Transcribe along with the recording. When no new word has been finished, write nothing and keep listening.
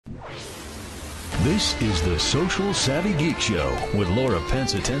This is the Social Savvy Geek Show with Laura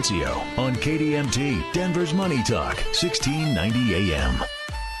Pence Atencio on KDMT, Denver's Money Talk, 1690 AM.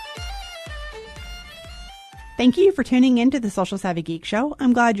 Thank you for tuning in to the Social Savvy Geek Show.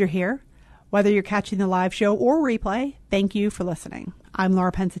 I'm glad you're here. Whether you're catching the live show or replay, thank you for listening. I'm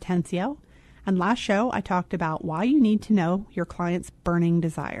Laura Pence Atencio, and last show I talked about why you need to know your client's burning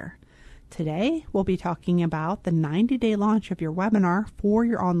desire. Today, we'll be talking about the 90-day launch of your webinar for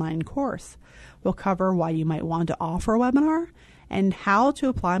your online course. We'll cover why you might want to offer a webinar and how to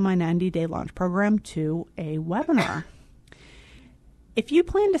apply my 90-day launch program to a webinar. If you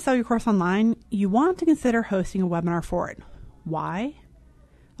plan to sell your course online, you want to consider hosting a webinar for it. Why?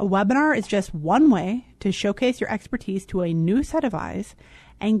 A webinar is just one way to showcase your expertise to a new set of eyes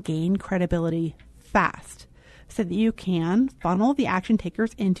and gain credibility fast so that you can funnel the action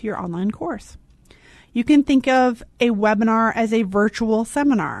takers into your online course. You can think of a webinar as a virtual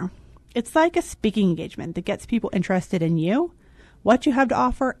seminar. It's like a speaking engagement that gets people interested in you, what you have to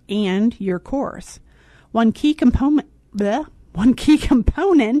offer, and your course. One key component,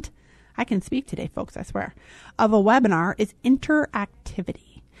 I can speak today, folks, I swear, of a webinar is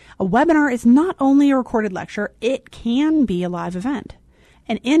interactivity. A webinar is not only a recorded lecture, it can be a live event.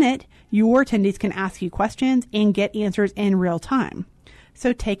 And in it, your attendees can ask you questions and get answers in real time.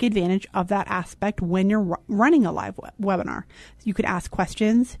 So take advantage of that aspect when you're running a live webinar. You can ask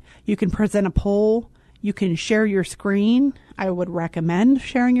questions, you can present a poll, you can share your screen. I would recommend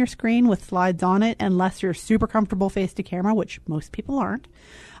sharing your screen with slides on it unless you're super comfortable face to camera, which most people aren't.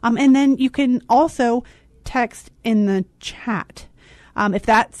 And then you can also text in the chat. If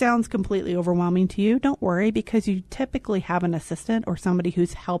that sounds completely overwhelming to you, don't worry, because you typically have an assistant or somebody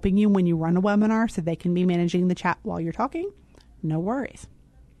who's helping you when you run a webinar so they can be managing the chat while you're talking. No worries.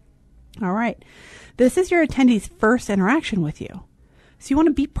 All right. This is your attendee's first interaction with you. So you want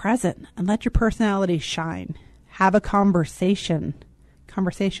to be present and let your personality shine. Have a conversation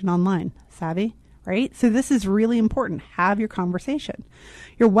online. Savvy, right? So this is really important. Have your conversation.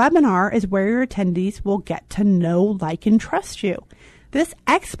 Your webinar is where your attendees will get to know, like, and trust you. This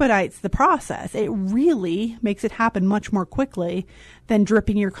expedites the process. It really makes it happen much more quickly than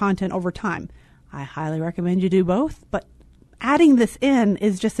dripping your content over time. I highly recommend you do both, but adding this in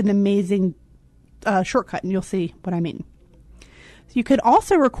is just an amazing shortcut, and you'll see what I mean. So you could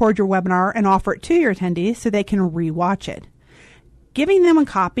also record your webinar and offer it to your attendees so they can rewatch it. Giving them a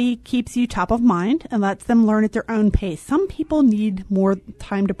copy keeps you top of mind and lets them learn at their own pace. Some people need more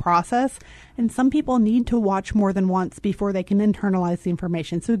time to process, and some people need to watch more than once before they can internalize the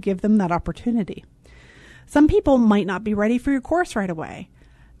information, so give them that opportunity. Some people might not be ready for your course right away.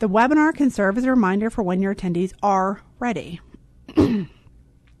 The webinar can serve as a reminder for when your attendees are ready.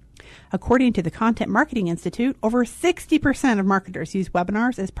 According to the Content Marketing Institute, over 60% of marketers use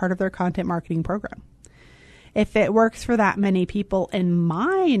webinars as part of their content marketing program. If it works for that many people in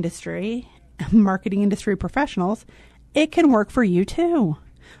my industry, marketing industry professionals, it can work for you too.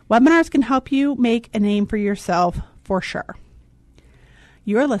 Webinars can help you make a name for yourself for sure.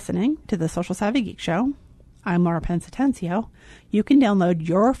 You're listening to the Social Savvy Geek Show. I'm Laura Pence Atencio. You can download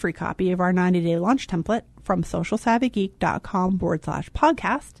your free copy of our 90-day launch template from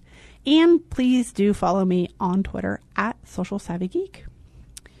socialsavvygeek.com/podcast. And please do follow me on Twitter at Social Savvy Geek.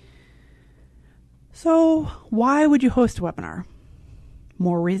 So why would you host a webinar?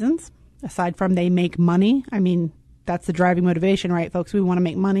 More reasons, aside from they make money. I mean, that's the driving motivation, right, folks? We want to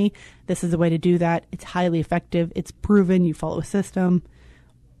make money. This is the way to do that. It's highly effective. It's proven. You follow a system.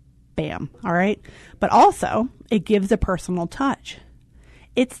 Bam. All right. But also, it gives a personal touch.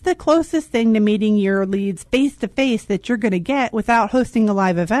 It's the closest thing to meeting your leads face to face that you're going to get without hosting a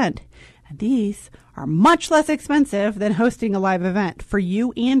live event. And these are much less expensive than hosting a live event for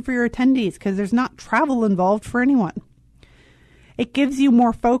you and for your attendees because there's not travel involved for anyone. It gives you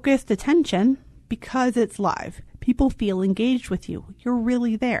more focused attention because it's live. People feel engaged with you. You're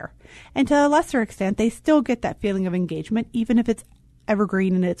really there. And to a lesser extent, they still get that feeling of engagement even if it's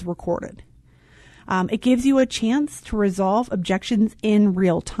evergreen and it's recorded. It gives you a chance to resolve objections in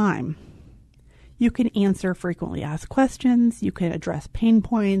real time. You can answer frequently asked questions. You can address pain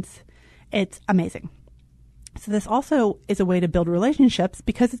points. It's amazing. So this also is a way to build relationships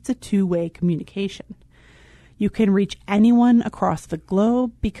because it's a two-way communication. You can reach anyone across the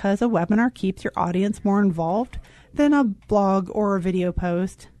globe because a webinar keeps your audience more involved than a blog or a video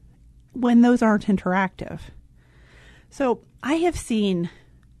post when those aren't interactive. So I have seen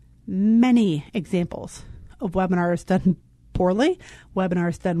many examples of webinars done poorly,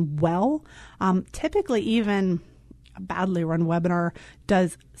 webinars done well. Typically, even a badly run webinar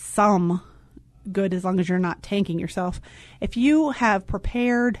does some good as long as you're not tanking yourself. If you have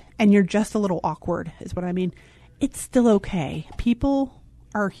prepared and you're just a little awkward, is what I mean, it's still okay. People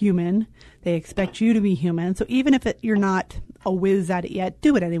are human. They expect you to be human. So even if you're not a whiz at it yet,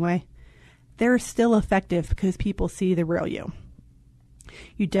 do it anyway. They're still effective because people see the real you.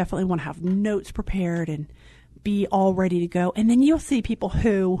 You definitely want to have notes prepared and be all ready to go. And then you'll see people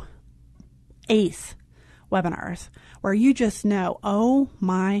who ace webinars where you just know, oh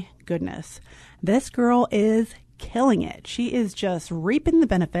my goodness, this girl is killing it. She is just reaping the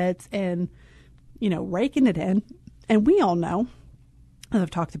benefits and, raking it in. And we all know, as I've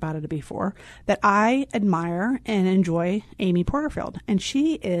talked about it before, that I admire and enjoy Amy Porterfield. And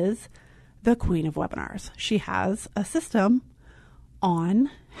she is the queen of webinars. She has a system on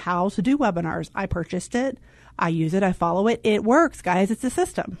how to do webinars. I purchased it. I use it. I follow it. It works, guys. It's a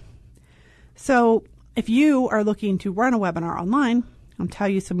system. So if you are looking to run a webinar online, I'll tell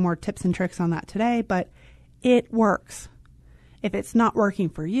you some more tips and tricks on that today, but it works. If it's not working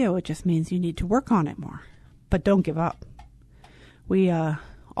for you, it just means you need to work on it more, but don't give up. We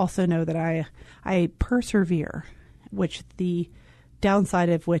also know that I persevere, which the downside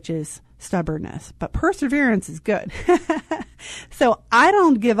of which is stubbornness, but perseverance is good. So I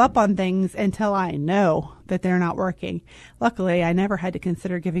don't give up on things until I know that they're not working. Luckily, I never had to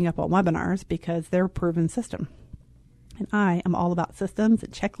consider giving up on webinars because they're a proven system. And I am all about systems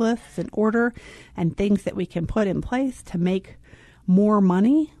and checklists and order and things that we can put in place to make more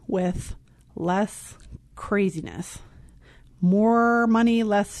money with less craziness. More money,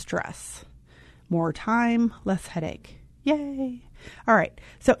 less stress. More time, less headache. Yay. All right.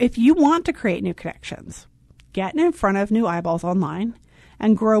 So if you want to create new connections, get in front of new eyeballs online,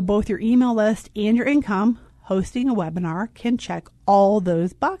 and grow both your email list and your income, hosting a webinar can check all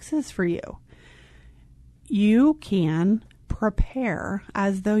those boxes for you. You can prepare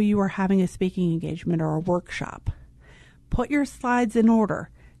as though you are having a speaking engagement or a workshop. Put your slides in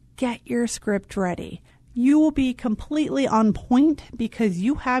order. Get your script ready. You will be completely on point because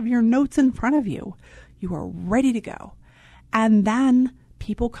you have your notes in front of you. You are ready to go. And then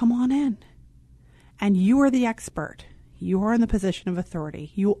people come on in. And you are the expert. You are in the position of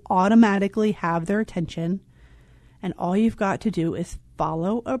authority. You automatically have their attention. And all you've got to do is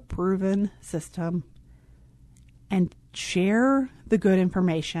follow a proven system and share the good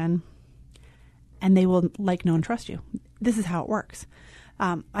information. And they will like, know, and trust you. This is how it works.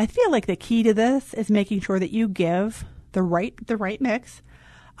 I feel like the key to this is making sure that you give the right mix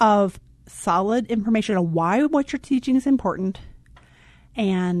of solid information on why what you're teaching is important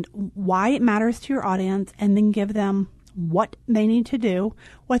and why it matters to your audience, and then give them what they need to do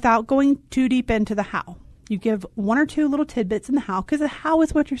without going too deep into the how. You give one or two little tidbits in the how, because the how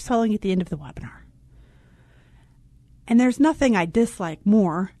is what you're selling at the end of the webinar. And there's nothing I dislike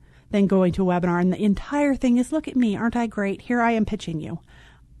more than going to a webinar and the entire thing is, look at me, aren't I great? Here I am pitching you.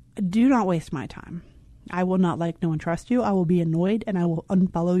 Do not waste my time. I will not like, know, and trust you. I will be annoyed and I will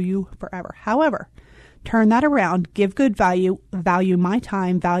unfollow you forever. However, turn that around, give good value, value my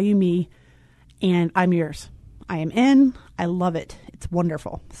time, value me, and I'm yours. I am in. I love it. It's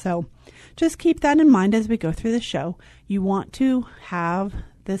wonderful. So just keep that in mind as we go through the show. You want to have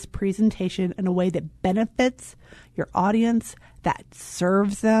this presentation in a way that benefits your audience, that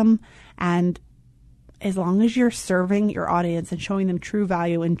serves them, and as long as you're serving your audience and showing them true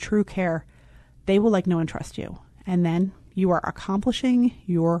value and true care, they will like, know, and trust you. And then you are accomplishing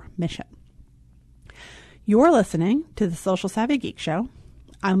your mission. You're listening to the Social Savvy Geek Show.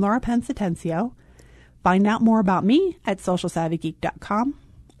 I'm Laura Pence Atencio. Find out more about me at socialsavvygeek.com.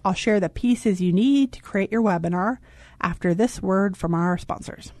 I'll share the pieces you need to create your webinar after this word from our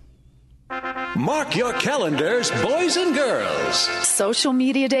sponsors. Mark your calendars, boys and girls. Social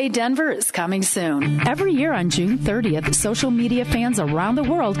Media Day Denver is coming soon. Every year on June 30th, social media fans around the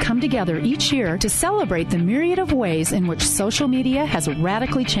world come together each year to celebrate the myriad of ways in which social media has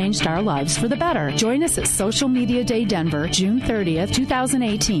radically changed our lives for the better. Join us at Social Media Day Denver, June 30th,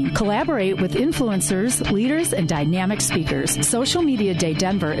 2018. Collaborate with influencers, leaders, and dynamic speakers. Social Media Day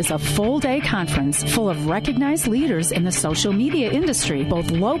Denver is a full-day conference full of recognized leaders in the social media industry, both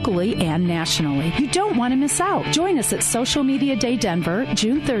locally and nationally. You don't want to miss out. Join us at Social Media Day Denver,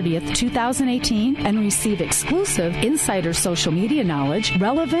 June 30th, 2018, and receive exclusive insider social media knowledge,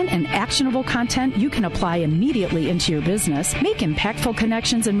 relevant and actionable content you can apply immediately into your business, make impactful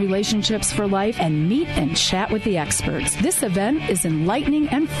connections and relationships for life, and meet and chat with the experts. This event is enlightening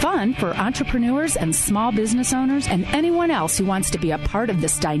and fun for entrepreneurs and small business owners and anyone else who wants to be a part of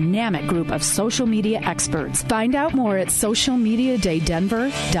this dynamic group of social media experts. Find out more at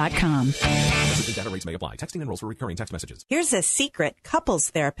socialmediadaydenver.com. Message and data rates may apply. Texting enrolls for recurring text messages. Here's a secret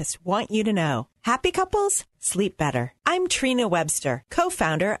couples therapists want you to know. Happy couples sleep better. I'm Trina Webster,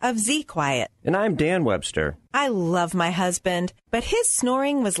 co-founder of Z Quiet. And I'm Dan Webster. I love my husband, but his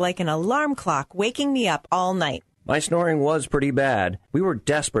snoring was like an alarm clock waking me up all night. My snoring was pretty bad. We were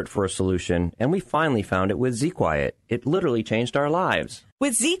desperate for a solution, and we finally found it with Z Quiet. It literally changed our lives.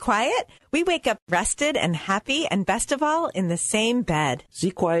 With Z Quiet, we wake up rested and happy, and best of all, in the same bed.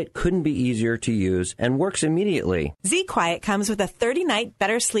 Z Quiet couldn't be easier to use and works immediately. Z Quiet comes with a 30-night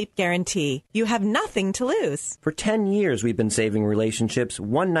better sleep guarantee. You have nothing to lose. For 10 years, we've been saving relationships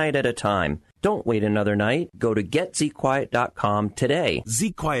one night at a time. Don't wait another night. Go to GetZQuiet.com today.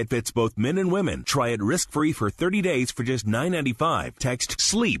 Z Quiet fits both men and women. Try it risk-free for 30 days for just $9.95. Text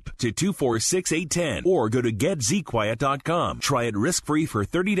SLEEP to 246810 or go to GetZQuiet.com. Try it risk-free for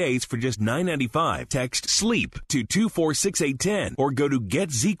 30 days for just $9.95. Text SLEEP to 246810 or go to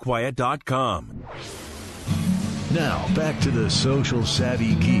GetZQuiet.com. Now, back to the social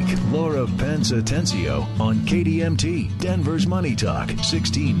savvy geek, Laura Pence Atencio, on KDMT, Denver's Money Talk,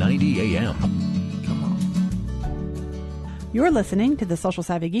 1690 AM. Come on. You're listening to the Social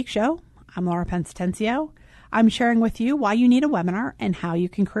Savvy Geek Show. I'm Laura Pence Atencio. I'm sharing with you why you need a webinar and how you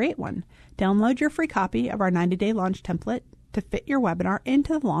can create one. Download your free copy of our 90-day launch template to fit your webinar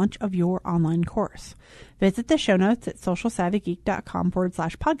into the launch of your online course. Visit the show notes at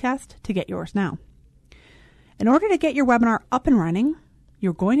socialsavvygeek.com/podcast to get yours now. In order to get your webinar up and running,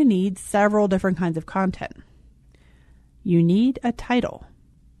 you're going to need several different kinds of content. You need a title.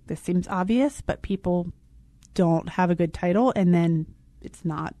 This seems obvious, but people don't have a good title, and then it's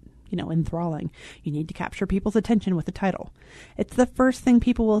not, enthralling. You need to capture people's attention with a title. It's the first thing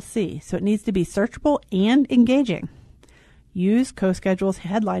people will see, so it needs to be searchable and engaging. Use CoSchedule's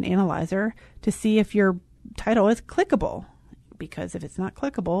headline analyzer to see if your title is clickable, because if it's not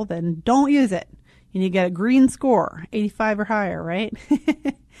clickable, then don't use it. You need to get a green score, 85 or higher, right?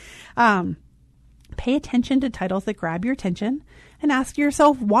 Pay attention to titles that grab your attention and ask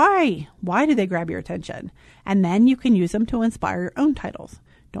yourself why. Why do they grab your attention? And then you can use them to inspire your own titles.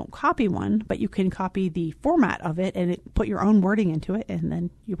 Don't copy one, but you can copy the format of it and put your own wording into it, and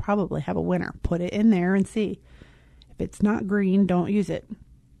then you probably have a winner. Put it in there and see. If it's not green, don't use it.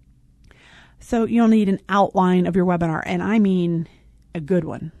 So you'll need an outline of your webinar, and I mean a good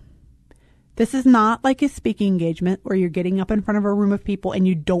one. This is not like a speaking engagement where you're getting up in front of a room of people and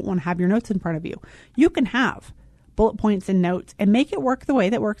you don't want to have your notes in front of you. You can have bullet points and notes and make it work the way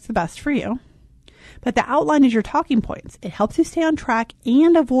that works the best for you. But the outline is your talking points. It helps you stay on track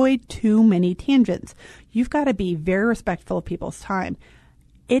and avoid too many tangents. You've got to be very respectful of people's time.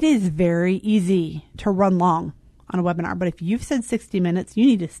 It is very easy to run long on a webinar, but if you've said 60 minutes, you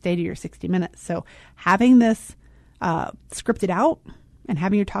need to stay to your 60 minutes. So having this scripted out and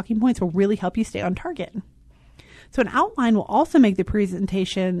having your talking points will really help you stay on target. So an outline will also make the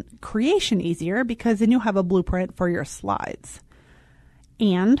presentation creation easier because then you'll have a blueprint for your slides.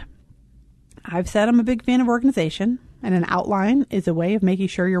 And I've said I'm a big fan of organization, and an outline is a way of making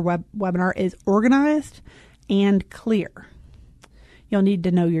sure your webinar is organized and clear. You'll need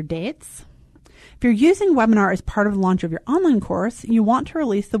to know your dates. If you're using webinar as part of the launch of your online course, you want to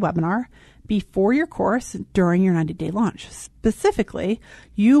release the webinar before your course during your 90-day launch. Specifically,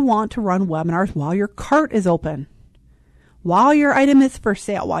 you want to run webinars while your cart is open. While your item is for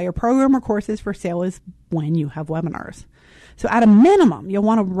sale, while your program or course is for sale is when you have webinars. So at a minimum, you'll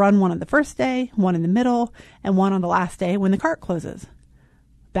want to run one on the first day, one in the middle, and one on the last day when the cart closes.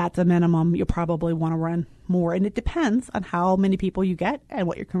 That's a minimum. You'll probably want to run more, and it depends on how many people you get and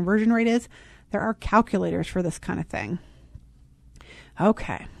what your conversion rate is. There are calculators for this kind of thing.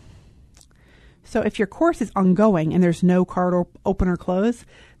 Okay. So if your course is ongoing and there's no cart open or close,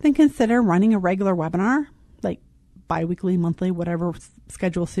 then consider running a regular webinar, like biweekly, monthly, whatever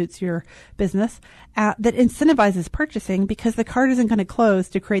schedule suits your business, that incentivizes purchasing because the cart isn't going to close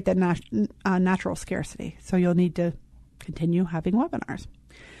to create that natural scarcity. So you'll need to continue having webinars.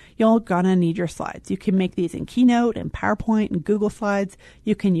 You're going to need your slides. You can make these in Keynote and PowerPoint and Google Slides.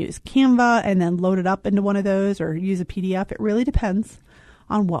 You can use Canva and then load it up into one of those or use a PDF. It really depends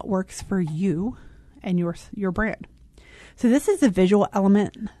on what works for you and your brand. So this is a visual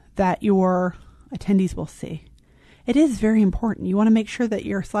element that your attendees will see. It is very important. You want to make sure that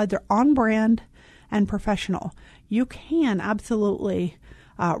your slides are on brand and professional. You can absolutely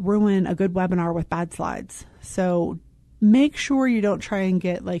ruin a good webinar with bad slides. So make sure you don't try and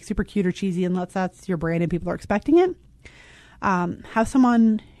get like super cute or cheesy unless that's your brand and people are expecting it. Have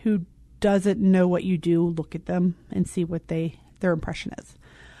someone who doesn't know what you do look at them and see what their impression is.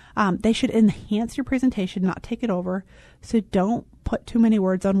 They should enhance your presentation, not take it over. So don't put too many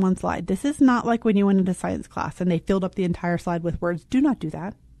words on one slide. This is not like when you went into science class and they filled up the entire slide with words. Do not do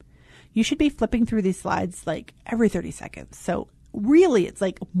that. You should be flipping through these slides like every 30 seconds. So really, it's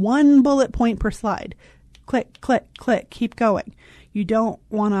like one bullet point per slide. Click, click, click, keep going. You don't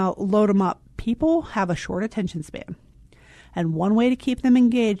want to load them up. People have a short attention span. And one way to keep them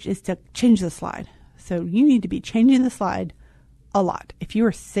engaged is to change the slide. So you need to be changing the slide a lot. If you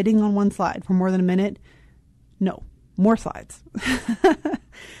are sitting on one slide for more than a minute, no, more slides.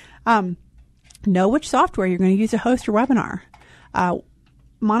 Know which software you're going to use to host your webinar.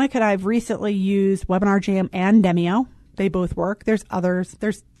 Monica and I have recently used Webinar Jam and Demio. They both work. There's others.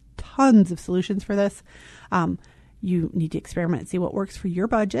 There's tons of solutions for this. You need to experiment and see what works for your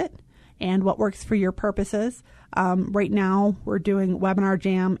budget and what works for your purposes. Right now, we're doing Webinar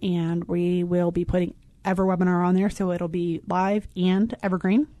Jam, and we will be putting EverWebinar on there, so it'll be live and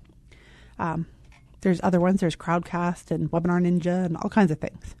evergreen. There's other ones. There's Crowdcast and Webinar Ninja and all kinds of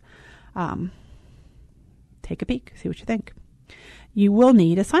things. Take a peek. See what you think. You will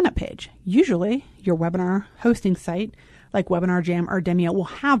need a sign-up page. Usually, your webinar hosting site, like Webinar Jam or Demio, will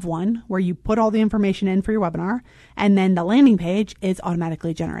have one where you put all the information in for your webinar, and then the landing page is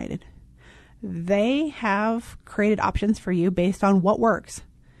automatically generated. They have created options for you based on what works.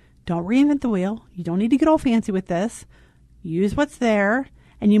 Don't reinvent the wheel. You don't need to get all fancy with this. Use what's there,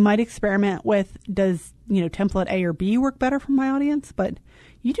 and you might experiment with, does template A or B work better for my audience? But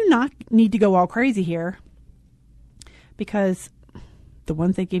you do not need to go all crazy here, because the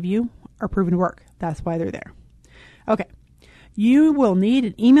ones they give you are proven to work. That's why they're there. Okay. You will need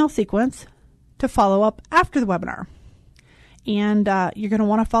an email sequence to follow up after the webinar. And you're going to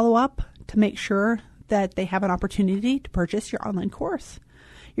want to follow up to make sure that they have an opportunity to purchase your online course.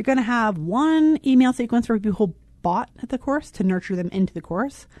 You're going to have one email sequence for people who bought the course to nurture them into the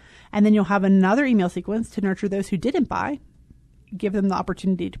course. And then you'll have another email sequence to nurture those who didn't buy, give them the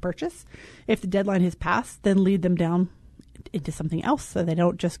opportunity to purchase. If the deadline has passed, then lead them down into something else so they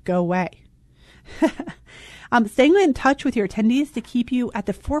don't just go away. Staying in touch with your attendees to keep you at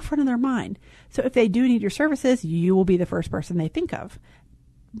the forefront of their mind. So if they do need your services, you will be the first person they think of.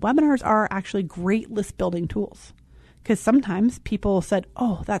 Webinars are actually great list building tools, because sometimes people said,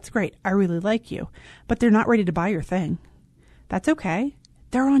 oh, that's great, I really like you, but they're not ready to buy your thing. That's okay.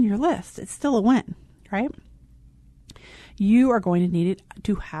 They're on your list. It's still a win, right? You are going to need it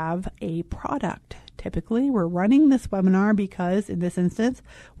to have a product. Typically, we're running this webinar because in this instance,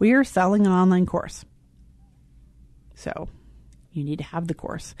 we are selling an online course. So you need to have the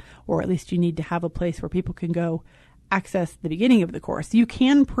course, or at least you need to have a place where people can go access the beginning of the course. You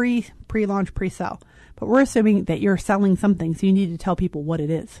can pre-launch, pre-sell, but we're assuming that you're selling something, so you need to tell people what it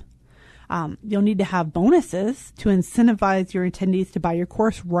is. You'll need to have bonuses to incentivize your attendees to buy your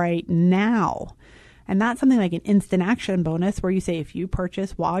course right now. And that's something like an instant action bonus, where you say if you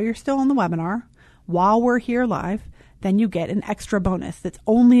purchase while you're still on the webinar, while we're here live, then you get an extra bonus that's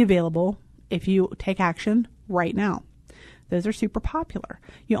only available if you take action right now. Those are super popular.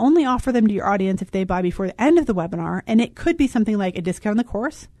 You only offer them to your audience if they buy before the end of the webinar, and it could be something like a discount on the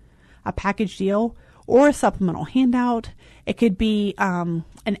course, a package deal, or a supplemental handout. It could be an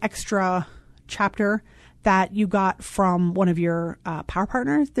extra chapter that you got from one of your power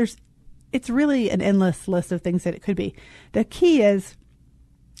partners. It's really an endless list of things that it could be. The key is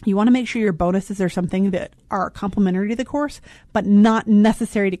you want to make sure your bonuses are something that are complementary to the course, but not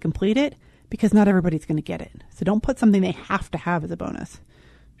necessary to complete it, because not everybody's going to get it. So don't put something they have to have as a bonus.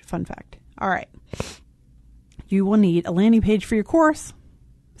 Fun fact. All right. You will need a landing page for your course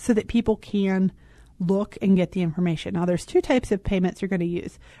so that people can look and get the information. Now, there's two types of payments you're going to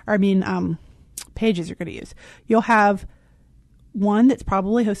use. Pages you're going to use. You'll have one that's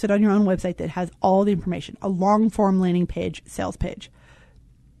probably hosted on your own website that has all the information, a long form landing page, sales page.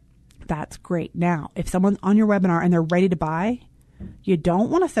 That's great. Now, if someone's on your webinar and they're ready to buy, you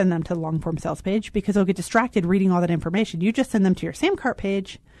don't want to send them to the long form sales page because they'll get distracted reading all that information. You just send them to your Samcart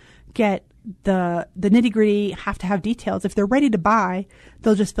page, get the nitty gritty, have to have details. If they're ready to buy,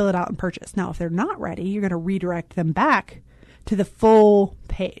 they'll just fill it out and purchase. Now, if they're not ready, you're going to redirect them back to the full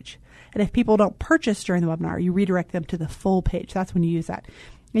page. And if people don't purchase during the webinar, you redirect them to the full page. That's when you use that.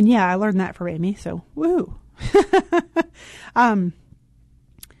 And yeah, I learned that from Amy. So woo.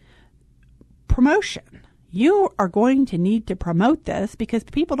 Promotion. You are going to need to promote this because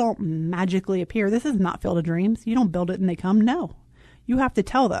people don't magically appear. This is not Field of Dreams. You don't build it and they come. No, you have to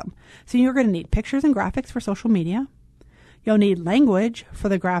tell them. So you're going to need pictures and graphics for social media. You'll need language for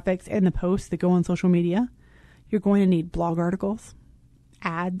the graphics and the posts that go on social media. You're going to need blog articles,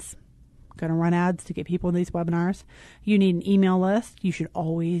 ads, going to run ads to get people in these webinars. You need an email list. You should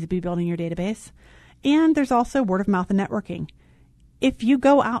always be building your database. And there's also word of mouth and networking. If you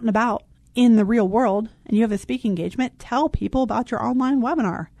go out and about in the real world and you have a speaking engagement, tell people about your online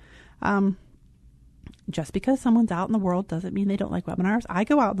webinar. Just because someone's out in the world doesn't mean they don't like webinars. I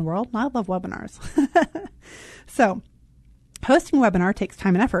go out in the world and I love webinars. So hosting a webinar takes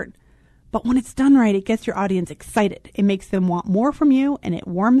time and effort, but when it's done right, it gets your audience excited. It makes them want more from you, and it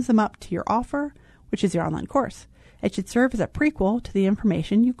warms them up to your offer, which is your online course. It should serve as a prequel to the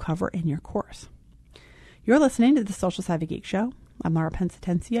information you cover in your course. You're listening to the Social Savvy Geek Show. I'm Laura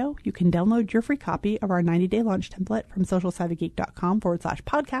Pensatencio. You can download your free copy of our 90-day launch template from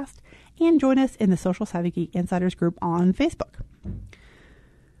socialsavvygeek.com/podcast and join us in the Social Savvy Geek Insiders group on Facebook.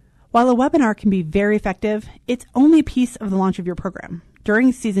 While a webinar can be very effective, it's only a piece of the launch of your program.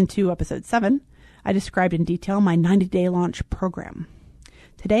 During Season 2, Episode 7, I described in detail my 90-day launch program.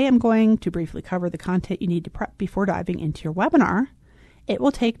 Today, I'm going to briefly cover the content you need to prep before diving into your webinar. It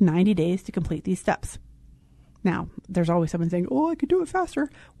will take 90 days to complete these steps. Now, there's always someone saying, oh, I could do it faster.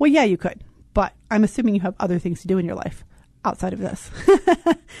 Well, yeah, you could, but I'm assuming you have other things to do in your life outside of this.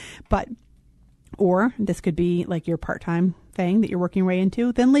 Or this could be like your part-time thing that you're working your way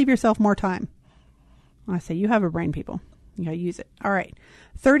into. Then leave yourself more time. I say you have a brain, people. You gotta use it. All right.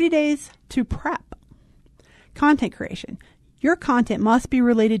 30 days to prep. Content creation. Your content must be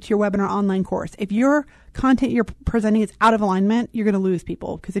related to your webinar online course. If your content you're presenting is out of alignment, you're going to lose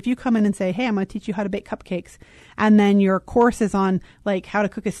people. Because if you come in and say, hey, I'm going to teach you how to bake cupcakes, and then your course is on like how to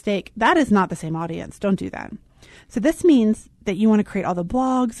cook a steak, that is not the same audience. Don't do that. So this means that you want to create all the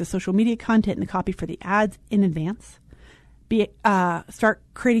blogs, the social media content, and the copy for the ads in advance. Start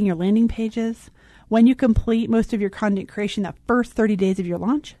creating your landing pages. When you complete most of your content creation, the first 30 days of your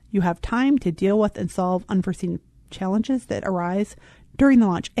launch, you have time to deal with and solve unforeseen challenges that arise during the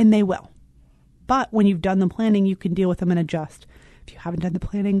launch, and they will. But when you've done the planning, you can deal with them and adjust. If you haven't done the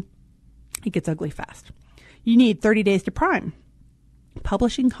planning, it gets ugly fast. You need 30 days to prime.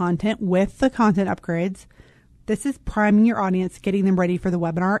 Publishing content with the content upgrades. This is priming your audience, getting them ready for the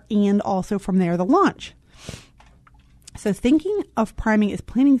webinar, and also from there, the launch. So thinking of priming as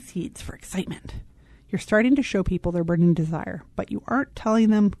planting seeds for excitement. You're starting to show people their burning desire, but you aren't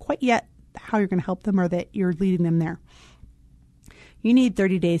telling them quite yet how you're going to help them or that you're leading them there. You need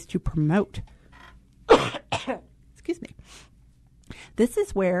 30 days to promote. Excuse me. This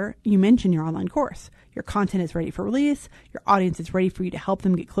is where you mention your online course. Your content is ready for release. Your audience is ready for you to help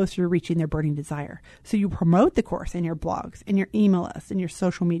them get closer to reaching their burning desire. So you promote the course in your blogs, in your email lists, in your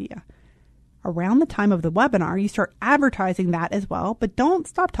social media. Around the time of the webinar, you start advertising that as well, but don't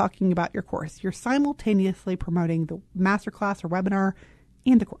stop talking about your course. You're simultaneously promoting the masterclass or webinar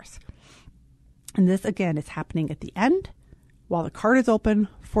and the course. And this, again, is happening at the end while the cart is open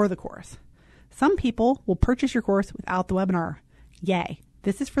for the course. Some people will purchase your course without the webinar. Yay.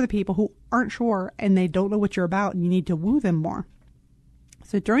 This is for the people who aren't sure and they don't know what you're about and you need to woo them more.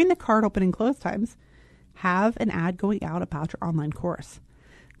 So during the cart open and close times, have an ad going out about your online course.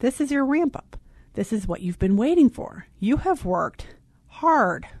 This is your ramp up. This is what you've been waiting for. You have worked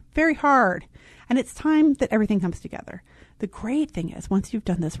hard, very hard, and it's time that everything comes together. The great thing is once you've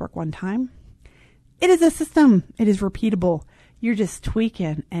done this work one time, it is a system. It is repeatable. You're just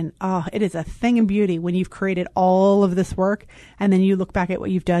tweaking, and it is a thing of beauty when you've created all of this work and then you look back at what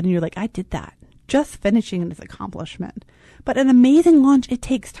you've done and you're like, I did that. Just finishing this accomplishment. But an amazing launch, it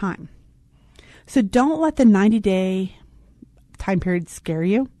takes time. So don't let the 90-day time period scare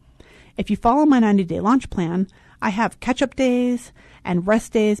you. If you follow my 90-day launch plan, I have catch-up days and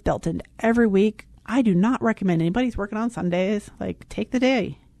rest days built into every week. I do not recommend anybody's working on Sundays. Like, take the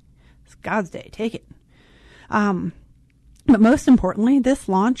day. It's God's day. Take it. But most importantly, this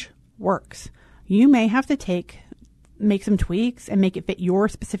launch works. You may have to make some tweaks and make it fit your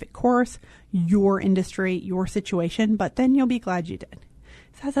specific course, your industry, your situation, but then you'll be glad you did.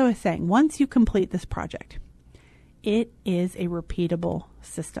 So as I was saying, once you complete this project, it is a repeatable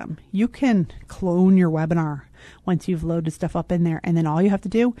system. You can clone your webinar once you've loaded stuff up in there, and then all you have to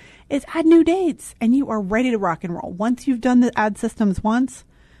do is add new dates, and you are ready to rock and roll. Once you've done the ad systems once,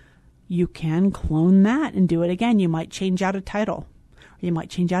 you can clone that and do it again. You might change out a title, or you might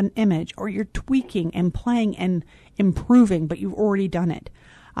change out an image, or you're tweaking and playing and improving, but you've already done it.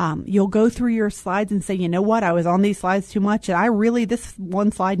 You'll go through your slides and say, you know what, I was on these slides too much, and this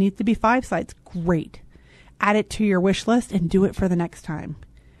one slide needs to be 5 slides. Great. Add it to your wish list and do it for the next time.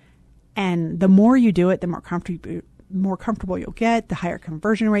 And the more you do it, the more comfortable you'll get, the higher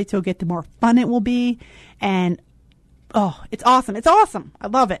conversion rates you'll get, the more fun it will be. And it's awesome. It's awesome. I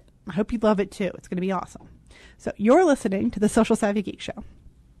love it. I hope you love it too. It's going to be awesome. So you're listening to the Social Savvy Geek Show.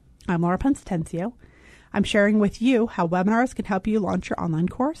 I'm Laura Ponce-Tencio. I'm sharing with you how webinars can help you launch your online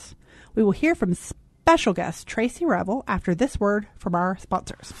course. We will hear from special guest Tracy Revel after this word from our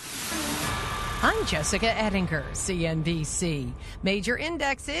sponsors. I'm Jessica Ettinger, CNBC. Major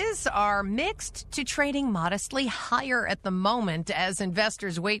indexes are mixed to trading modestly higher at the moment as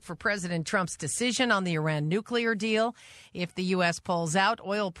investors wait for President Trump's decision on the Iran nuclear deal. If the U.S. pulls out,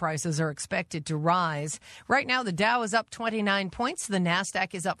 oil prices are expected to rise. Right now, the Dow is up 29 points. The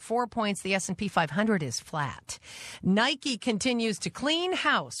Nasdaq is up 4 points. The S&P 500 is flat. Nike continues to clean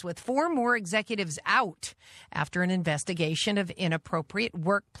house with 4 more executives out after an investigation of inappropriate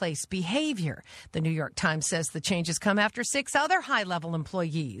workplace behavior. The New York Times says the changes come after 6 other high-level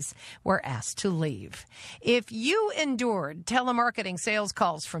employees were asked to leave. If you endured telemarketing sales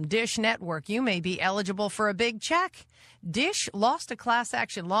calls from Dish Network, you may be eligible for a big check. Dish lost a class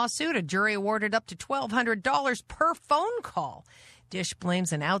action lawsuit. A jury awarded up to $1,200 per phone call. Dish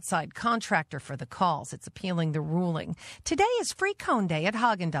blames an outside contractor for the calls. It's appealing the ruling. Today is Free Cone Day at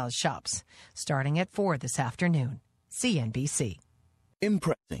Haagen-Dazs shops, starting at 4 this afternoon. CNBC.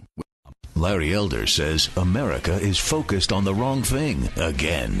 Impressing. Larry Elder says America is focused on the wrong thing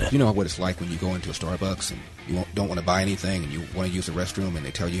again. You know what it's like when you go into a Starbucks and you don't want to buy anything and you want to use the restroom and they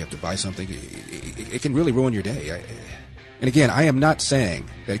tell you have to buy something. It can really ruin your day. And again, I am not saying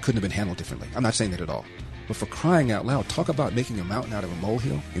that it couldn't have been handled differently. I'm not saying that at all. But for crying out loud, talk about making a mountain out of a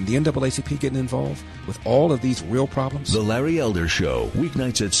molehill and the NAACP getting involved with all of these real problems. The Larry Elder Show,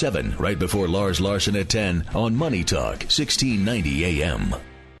 weeknights at 7, right before Lars Larson at 10 on Money Talk, 1690 AM.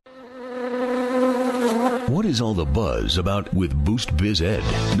 What is all the buzz about with Boost Biz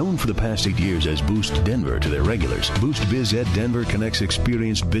Ed? Known for the past 8 years as Boost Denver to their regulars, Boost Biz Ed Denver connects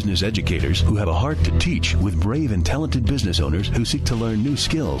experienced business educators who have a heart to teach with brave and talented business owners who seek to learn new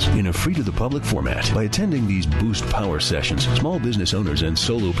skills in a free-to-the-public format. By attending these Boost Power sessions, small business owners and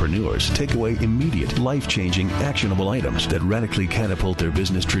solopreneurs take away immediate, life-changing, actionable items that radically catapult their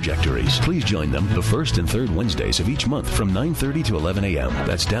business trajectories. Please join them the first and third Wednesdays of each month from 9:30 to 11 a.m.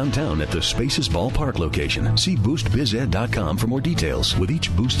 That's downtown at the Spaces Ballpark location. See boostbized.com for more details. With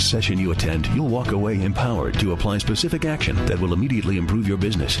each Boost session you attend, you'll walk away empowered to apply specific action that will immediately improve your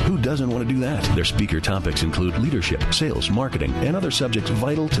business. Who doesn't want to do that? Their speaker topics include leadership, sales, marketing, and other subjects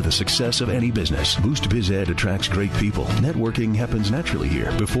vital to the success of any business. Boost Biz Ed attracts great people. Networking happens naturally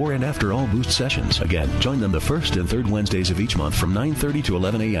here, before and after all Boost sessions. Again, join them the first and third Wednesdays of each month from 9:30 to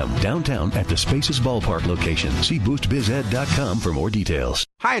 11 a.m. downtown at the Spaces Ballpark location. See boostbized.com for more details.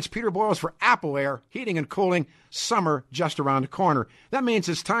 Hi, it's Peter Boyles for Apple Air Heating and Cooling. Summer just around the corner. That means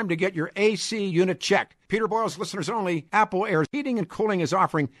it's time to get your AC unit checked. Peter Boyles listeners only. Apple Air Heating and Cooling is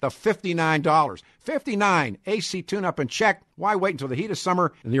offering the $59. $59 AC tune-up and check. Why wait until the heat of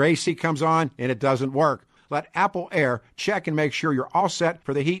summer and your AC comes on and it doesn't work? Let Apple Air check and make sure you're all set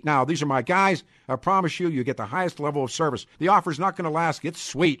for the heat now. These are my guys. I promise you get the highest level of service. The offer's not going to last. It's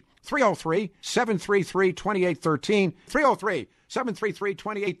sweet. 303-733-2813.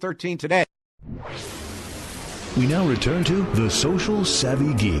 303-733-2813 today. We now return to The Social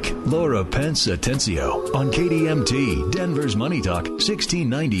Savvy Geek, Laura Ponce-Tencio on KDMT, Denver's Money Talk,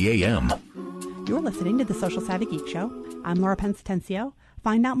 1690 AM. You're listening to The Social Savvy Geek Show. I'm Laura Ponce-Tencio.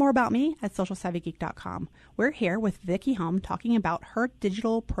 Find out more about me at socialsavvygeek.com. We're here with Vicki Hum talking about her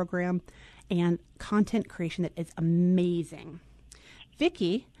digital program and content creation that is amazing.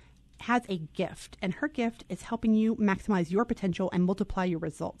 Vicki has a gift, and her gift is helping you maximize your potential and multiply your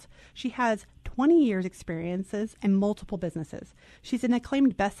results. She has 20 years experiences in multiple businesses. She's an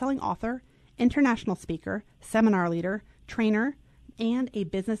acclaimed best-selling author, international speaker, seminar leader, trainer, and a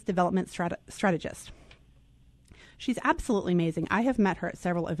business development strategist. She's absolutely amazing. I have met her at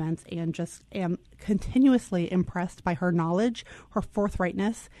several events and just am continuously impressed by her knowledge, her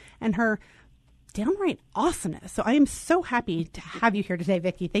forthrightness, and her downright awesomeness. So I am so happy to have you here today,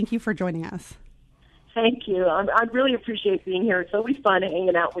 Vicki. Thank you for joining us. Thank you. I really appreciate being here. It's always fun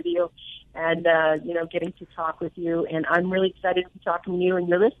hanging out with you and, getting to talk with you. And I'm really excited to be talking to you and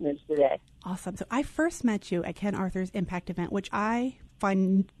your listeners today. Awesome. So I first met you at Ken Arthur's Impact event, which I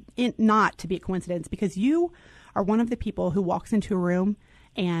find it not to be a coincidence because you are one of the people who walks into a room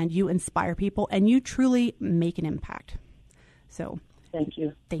and you inspire people and you truly make an impact. So thank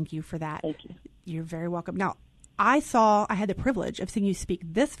you. Thank you for that. Thank you. You're very welcome. Now, I had the privilege of seeing you speak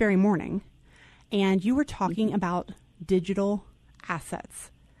this very morning, and you were talking about digital assets.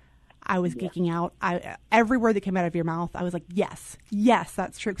 I was geeking out. Every word that came out of your mouth, I was like, yes,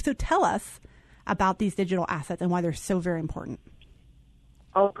 that's true. So tell us about these digital assets and why they're so very important.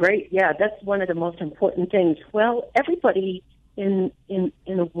 Oh, great. Yeah, that's one of the most important things. Well, everybody in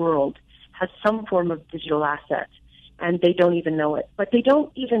the world has some form of digital asset. and they don't even know it. But they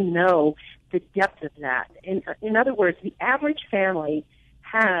don't even know the depth of that. In other words, the average family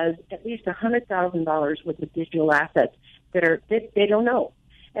has at least $100,000 worth of digital assets that they don't know.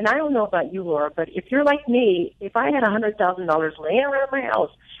 And I don't know about you, Laura, but if you're like me, if I had $100,000 laying around my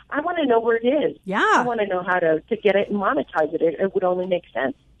house, I want to know where it is. Yeah. I want to know how to get it and monetize it. It would only make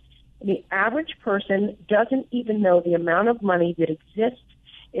sense. The average person doesn't even know the amount of money that exists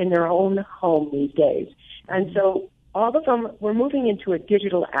in their own home these days. And so all of them, we're moving into a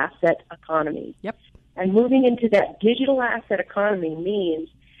digital asset economy. Yep. And moving into that digital asset economy means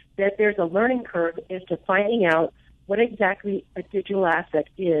that there's a learning curve as to finding out what exactly a digital asset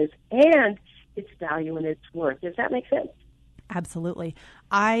is and its value and its worth. Does that make sense? Absolutely.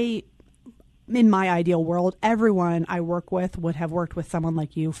 In my ideal world, everyone I work with would have worked with someone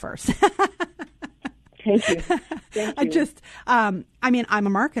like you first. Thank you. Thank you. I'm a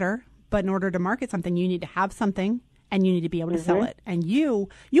marketer, but in order to market something, you need to have something and you need to be able to sell it. And you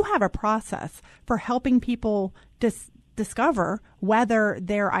have a process for helping people discover whether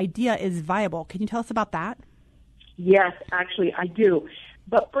their idea is viable. Can you tell us about that? Yes, actually, I do.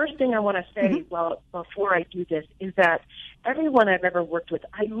 But first thing I want to say, well, before I do this, is that everyone I've ever worked with,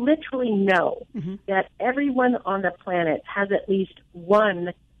 I literally know that everyone on the planet has at least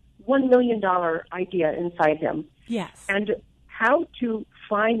 $1 million idea inside them. Yes. And how to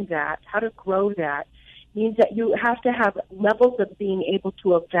find that, how to grow that, means that you have to have levels of being able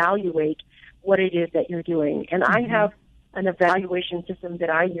to evaluate what it is that you're doing. And I have an evaluation system that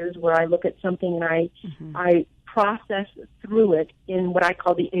I use where I look at something and I process through it in what I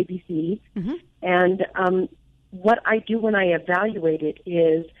call the ABCs. And what I do when I evaluate it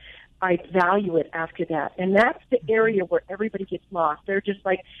is I value it after that. And that's the area where everybody gets lost. They're just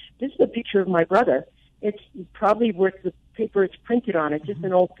like, this is a picture of my brother. It's probably worth the paper it's printed on. It's just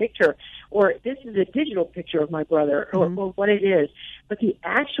an old picture. Or this is a digital picture of my brother, or what it is. But the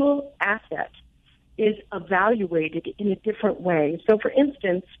actual asset is evaluated in a different way. So, for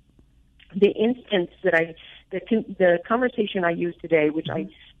instance, the conversation I use today, which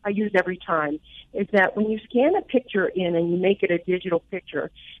I use every time, is that when you scan a picture in and you make it a digital picture,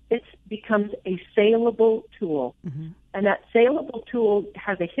 it becomes a saleable tool. And that saleable tool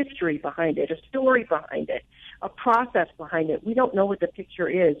has a history behind it, a story behind it, a process behind it. We don't know what the picture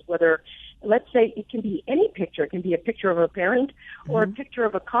is, whether, let's say it can be any picture. It can be a picture of a parent or a picture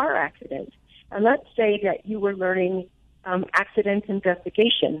of a car accident. And let's say that you were learning accident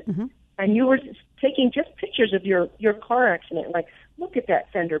investigation, and you were taking just pictures of your car accident, like, look at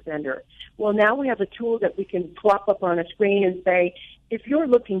that fender bender. Well, now we have a tool that we can swap up on a screen and say, if you're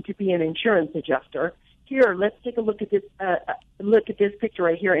looking to be an insurance adjuster, here, let's take a look at this picture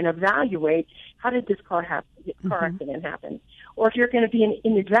right here and evaluate how did this car accident happen. Or if you're going to be an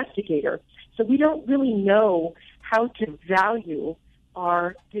investigator. So we don't really know how to value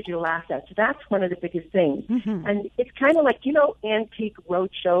our digital assets. That's one of the biggest things. And it's kind of like, Antique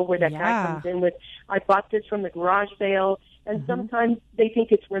Roadshow, where that guy comes in with, I bought this from the garage sale, and sometimes they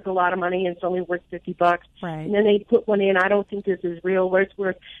think it's worth a lot of money and it's only worth $50. Right. And then they put one in, I don't think this is real, where it's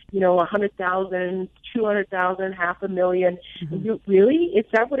worth, $100,000, $200,000, $500,000. You, really? Is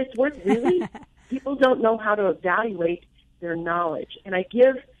that what it's worth? Really? People don't know how to evaluate their knowledge. And I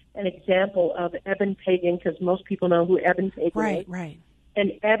give an example of Eben Pagan, because most people know who Eben Pagan is. Right.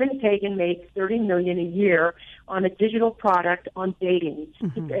 And Eben Pagan made $30 million a year on a digital product on dating.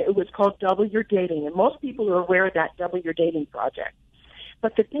 It was called Double Your Dating, and most people are aware of that Double Your Dating project.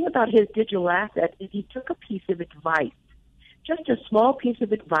 But the thing about his digital asset is he took a piece of advice, just a small piece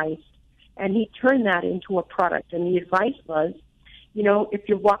of advice, and he turned that into a product. And the advice was, if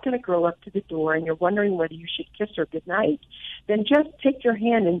you're walking a girl up to the door and you're wondering whether you should kiss her goodnight, then just take your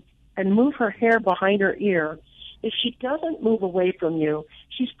hand and move her hair behind her ear. If she doesn't move away from you,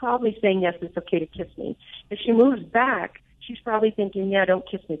 she's probably saying, yes, it's okay to kiss me. If she moves back, she's probably thinking, yeah, don't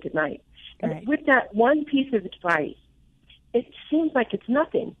kiss me goodnight. Right. And with that one piece of advice, it seems like it's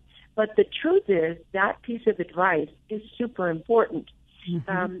nothing. But the truth is that piece of advice is super important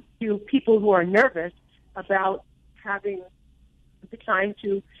to people who are nervous about having the time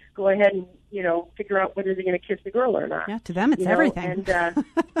to go ahead and, figure out whether they're going to kiss the girl or not. Yeah, to them it's everything. And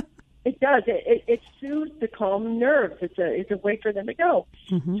it does. It soothes the calm nerves. It's a way for them to go.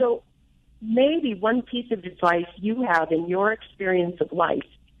 So maybe one piece of advice you have in your experience of life,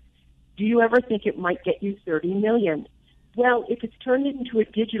 do you ever think it might get you $30 million? Well, if it's turned into a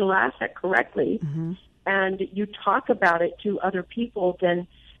digital asset correctly and you talk about it to other people, then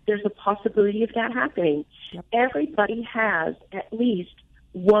there's a possibility of that happening. Yep. Everybody has at least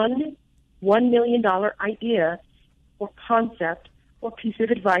 $1 million idea or concept or piece of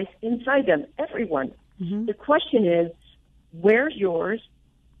advice inside them. Everyone. The question is, where's yours,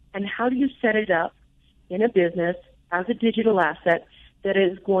 and how do you set it up in a business as a digital asset that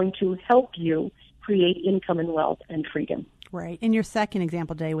is going to help you create income and wealth and freedom? Right. And your second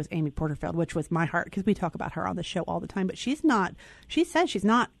example today was Amy Porterfield, which was my heart because we talk about her on the show all the time. But she says she's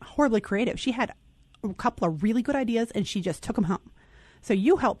not horribly creative. She had a couple of really good ideas and she just took them home. So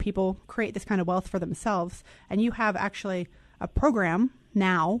you help people create this kind of wealth for themselves. And you have actually a program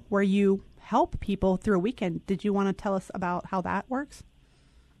now where you help people through a weekend. Did you want to tell us about how that works?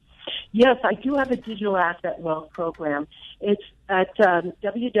 Yes, I do have a digital asset wealth program. It's at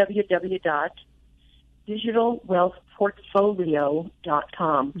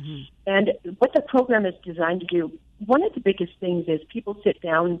www.digitalwealthportfolio.com. And what the program is designed to do, one of the biggest things is people sit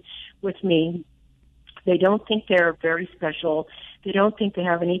down with me. They don't think they're very special. They don't think they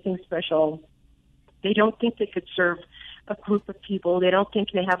have anything special. They don't think they could serve a group of people. They don't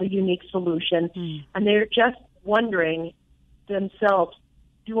think they have a unique solution. And they're just wondering themselves,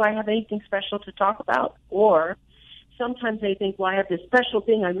 do I have anything special to talk about? Or sometimes they think, well, I have this special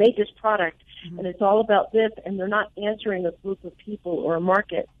thing. I made this product, and it's all about this, and they're not answering a group of people or a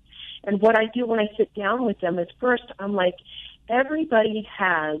market. And what I do when I sit down with them is first I'm like, everybody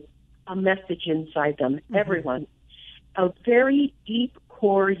has a message inside them, everyone. A very deep,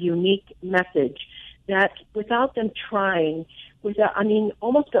 core, unique message that without them trying,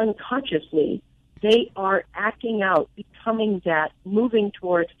 almost unconsciously, they are acting out, becoming that, moving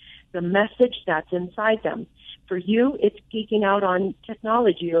towards the message that's inside them. For you, it's geeking out on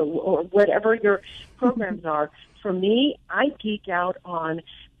technology or whatever your programs are. For me, I geek out on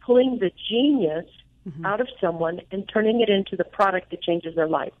pulling the genius out of someone and turning it into the product that changes their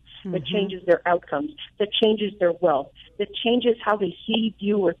life, that changes their outcomes, that changes their wealth, that changes how they see,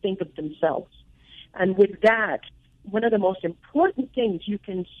 view, or think of themselves. And with that, one of the most important things you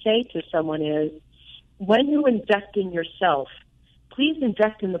can say to someone is, when you invest in yourself, please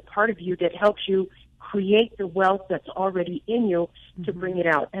invest in the part of you that helps you create the wealth that's already in you to bring it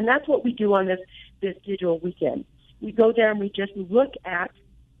out. And that's what we do on this digital weekend. We go there and we just look at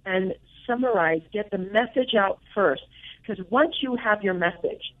and summarize, get the message out first. Because once you have your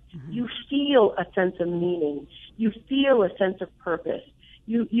message, you feel a sense of meaning. You feel a sense of purpose.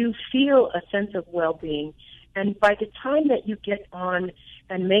 You feel a sense of well-being. And by the time that you get on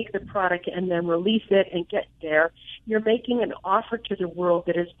and make the product and then release it and get there, you're making an offer to the world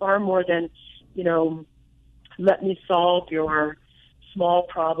that is far more than, let me solve your small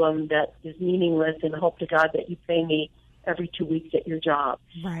problem that is meaningless and hope to God that you pay me every 2 weeks at your job.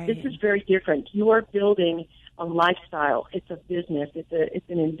 Right. This is very different. You are building a lifestyle. It's a business. It's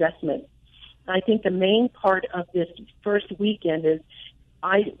an investment. I think the main part of this first weekend is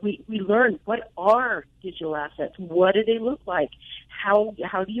we learn what are digital assets, what do they look like, how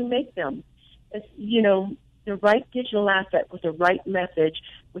do you make them? It's, the right digital asset with the right message,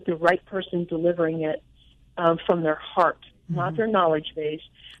 with the right person delivering it from their heart, not their knowledge base,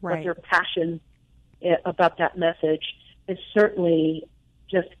 but their passion about that message is certainly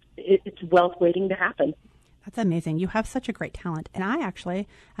just it's wealth waiting to happen. That's amazing. You have such a great talent. And I actually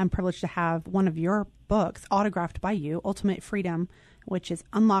am privileged to have one of your books autographed by you, Ultimate Freedom, which is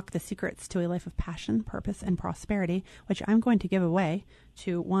Unlock the Secrets to a Life of Passion, Purpose, and Prosperity, which I'm going to give away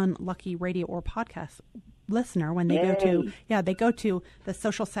to one lucky radio or podcast listener when they go to the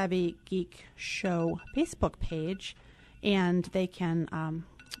Social Savvy Geek Show Facebook page, and they can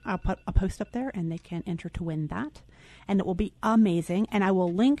I'll put a post up there and they can enter to win that. And it will be amazing. And I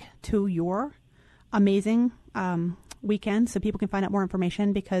will link to your amazing weekend so people can find out more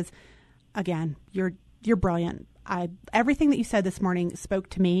information because, again, you're brilliant. Everything that you said this morning spoke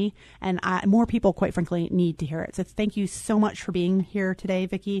to me, and more people, quite frankly, need to hear it. So thank you so much for being here today,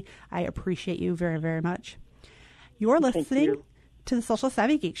 Vicki. I appreciate you very, very much. You're listening to the Social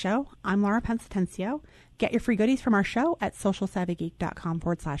Savvy Geek Show. I'm Laura Pence Atencio. Get your free goodies from our show at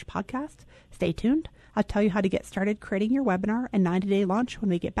socialsavvygeek.com/podcast. Stay tuned. I'll tell you how to get started creating your webinar and 90-day launch when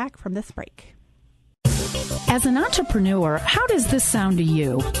we get back from this break. As an entrepreneur, how does this sound to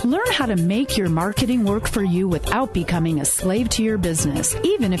you? Learn how to make your marketing work for you without becoming a slave to your business,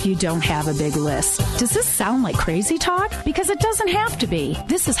 even if you don't have a big list. Does this sound like crazy talk? Because it doesn't have to be.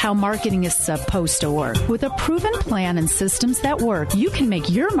 This is how marketing is supposed to work. With a proven plan and systems that work, you can make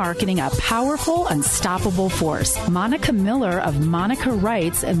your marketing a powerful, unstoppable force. Monica Miller of Monica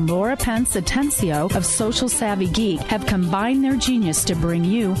Writes and Laura Pence Atencio of Social Savvy Geek have combined their genius to bring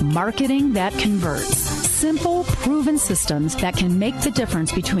you marketing that converts. Simple, proven systems that can make the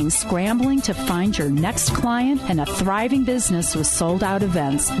difference between scrambling to find your next client and a thriving business with sold-out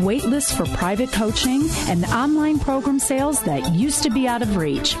events, wait lists for private coaching, and online program sales that used to be out of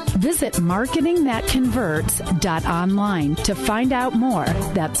reach. Visit marketingthatconverts.online to find out more.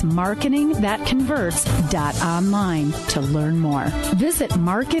 That's marketingthatconverts.online to learn more. Visit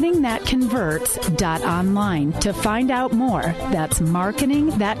marketingthatconverts.online to find out more. That's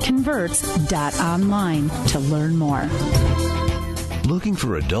marketingthatconverts.online to learn more. Looking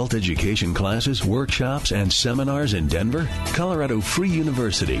for adult education classes, workshops, and seminars in Denver? Colorado Free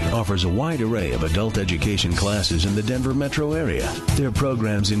University offers a wide array of adult education classes in the Denver metro area. Their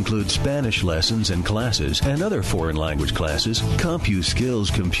programs include Spanish lessons and classes and other foreign language classes,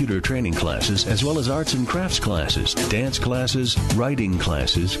 CompuSkills computer training classes, as well as arts and crafts classes, dance classes, writing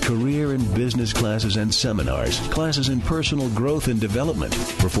classes, career and business classes and seminars, classes in personal growth and development,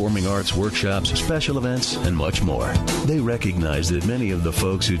 performing arts workshops, special events, and much more. They recognize that many of the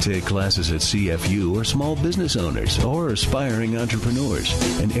folks who take classes at CFU are small business owners or aspiring entrepreneurs.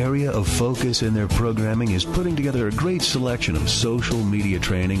 An area of focus in their programming is putting together a great selection of social media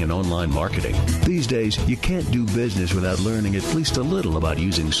training and online marketing. These days, you can't do business without learning at least a little about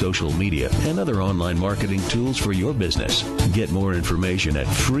using social media and other online marketing tools for your business. Get more information at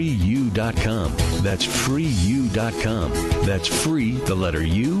freeu.com. That's freeu.com. That's free, the letter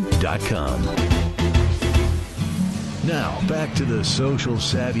U.com. Now, back to the social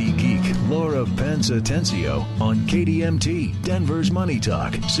savvy geek, Laura Pence Atencio, on KDMT, Denver's Money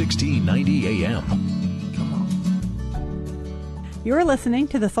Talk, 1690 AM. You're listening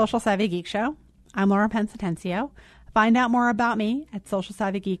to the Social Savvy Geek Show. I'm Laura Pence Atencio. Find out more about me at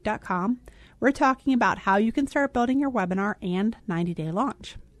socialsavvygeek.com. We're talking about how you can start building your webinar and 90-day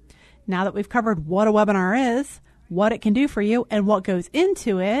launch. Now that we've covered what a webinar is, what it can do for you, and what goes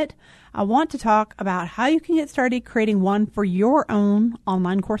into it, I want to talk about how you can get started creating one for your own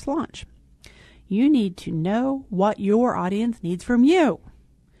online course launch. You need to know what your audience needs from you.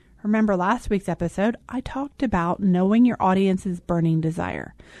 Remember last week's episode, I talked about knowing your audience's burning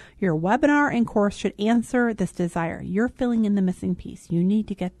desire. Your webinar and course should answer this desire. You're filling in the missing piece. You need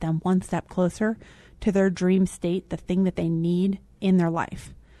to get them one step closer to their dream state, the thing that they need in their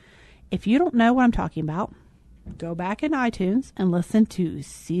life. If you don't know what I'm talking about, go back in iTunes and listen to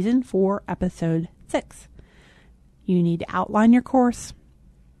Season 4, Episode 6. You need to outline your course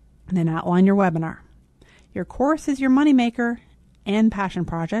and then outline your webinar. Your course is your moneymaker and passion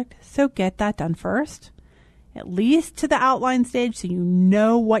project, so get that done first, at least to the outline stage so you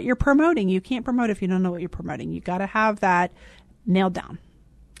know what you're promoting. You can't promote if you don't know what you're promoting. You got to have that nailed down.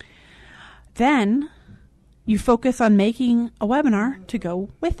 Then you focus on making a webinar to go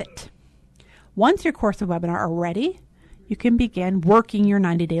with it. Once your course and webinar are ready, you can begin working your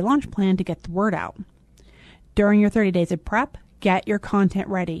 90-day launch plan to get the word out. During your 30 days of prep, get your content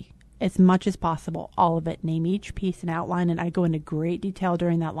ready as much as possible, all of it. Name each piece and outline, and I go into great detail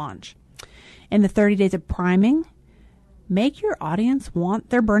during that launch. In the 30 days of priming, make your audience want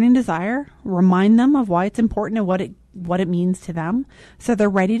their burning desire, remind them of why it's important and what it means to them, so they're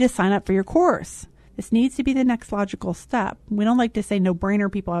ready to sign up for your course. This needs to be the next logical step. We don't like to say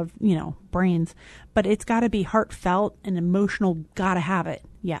no-brainer. People have, brains, but it's got to be heartfelt and emotional. Got to have it.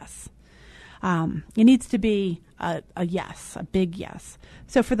 Yes. It needs to be a yes, a big yes.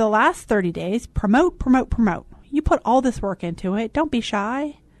 So for the last 30 days, promote. You put all this work into it. Don't be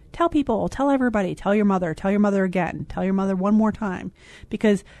shy. Tell people, tell everybody, tell your mother again, tell your mother one more time,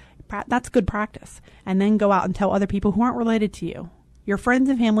 because that's good practice. And then go out and tell other people who aren't related to you. Your friends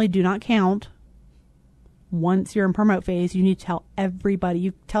and family do not count. Once you're in promote phase, you need to tell everybody.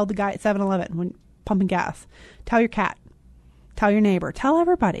 You tell the guy at 7-Eleven when pumping gas. Tell your cat. Tell your neighbor. Tell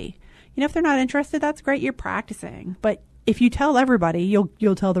everybody. If they're not interested, that's great. You're practicing. But if you tell everybody,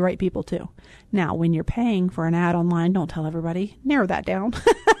 you'll tell the right people too. Now, when you're paying for an ad online, don't tell everybody. Narrow that down.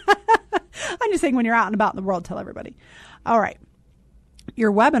 I'm just saying when you're out and about in the world, tell everybody. All right.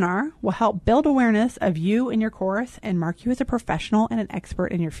 Your webinar will help build awareness of you and your course and mark you as a professional and an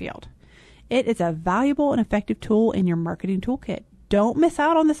expert in your field. It is a valuable and effective tool in your marketing toolkit. Don't miss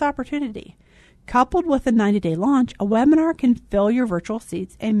out on this opportunity. Coupled with a 90-day launch, a webinar can fill your virtual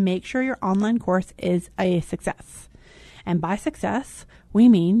seats and make sure your online course is a success. And by success, we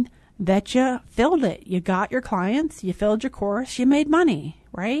mean that you filled it. You got your clients, you filled your course, you made money,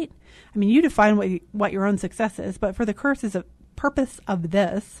 right? I mean, you define what your own success is, but for the purpose of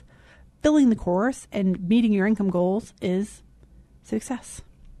this, filling the course and meeting your income goals is success.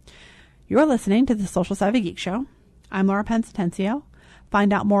 You're listening to the Social Savvy Geek Show. I'm Laura Pence Atencio.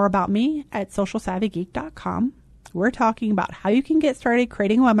 Find out more about me at socialsavvygeek.com. We're talking about how you can get started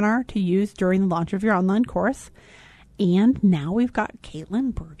creating a webinar to use during the launch of your online course. And now we've got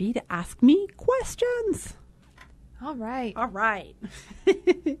Caitlin Burby to ask me questions. All right. All right.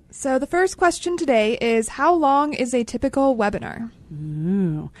 So the first question today is, how long is a typical webinar?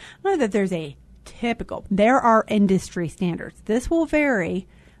 Ooh. Not that there's a typical. There are industry standards. This will vary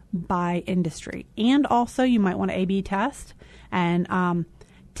by industry. And also you might want to A/B test. And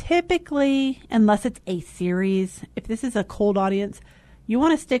typically, unless it's a series, if this is a cold audience, you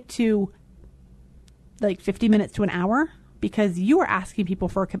want to stick to like 50 minutes to an hour, because you are asking people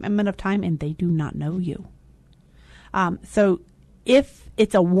for a commitment of time and they do not know you. So if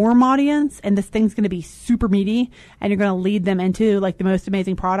it's a warm audience and this thing's going to be super meaty and you're going to lead them into like the most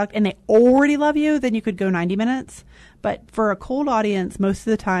amazing product and they already love you, then you could go 90 minutes. But for a cold audience, most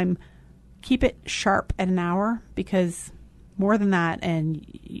of the time, keep it sharp at an hour, because more than that, and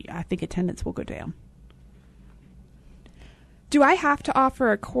I think attendance will go down. Do I have to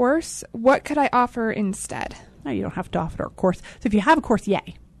offer a course? What could I offer instead? No, you don't have to offer a course. So if you have a course,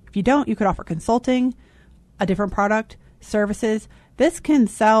 yay. If you don't, you could offer consulting, a different product, services. This can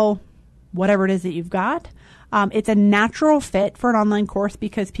sell whatever it is that you've got. It's a natural fit for an online course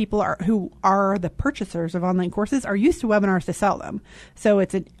because people who are the purchasers of online courses are used to webinars to sell them. So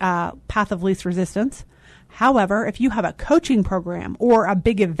it's a path of least resistance. However, if you have a coaching program or a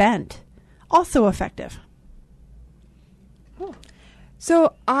big event, also effective.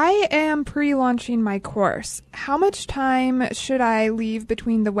 So I am pre-launching my course. How much time should I leave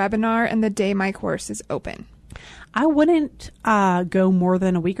between the webinar and the day my course is open? I wouldn't go more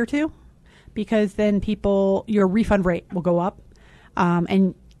than a week or two, because then your refund rate will go up.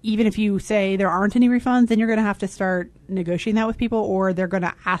 And even if you say there aren't any refunds, then you're going to have to start negotiating that with people, or they're going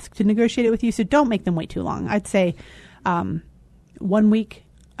to ask to negotiate it with you. So don't make them wait too long. I'd say 1 week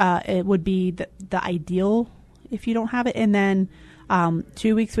it would be the ideal if you don't have it. And then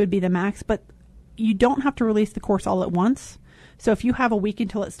 2 weeks would be the max. But you don't have to release the course all at once. So if you have a week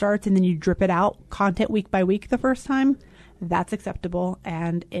until it starts and then you drip it out, content week by week the first time, that's acceptable.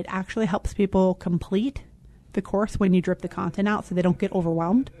 And it actually helps people complete the course when you drip the content out so they don't get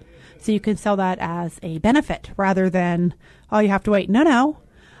overwhelmed. So you can sell that as a benefit rather than, oh, you have to wait. No.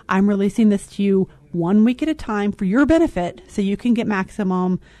 I'm releasing this to you 1 week at a time for your benefit so you can get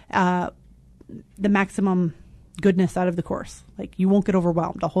the maximum goodness out of the course. Like, you won't get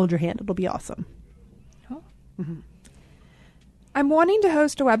overwhelmed. I'll hold your hand. It'll be awesome. Oh. Mm-hmm. I'm wanting to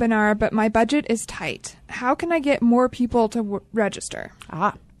host a webinar, but my budget is tight. How can I get more people to register?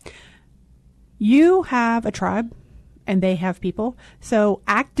 You have a tribe and they have people. So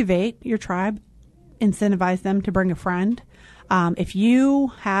activate your tribe, incentivize them to bring a friend. If you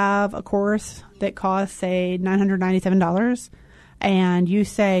have a course that costs, say, $997 and you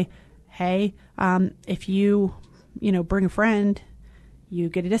say, hey, if you bring a friend, you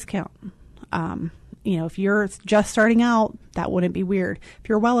get a discount. If you're just starting out, that wouldn't be weird. If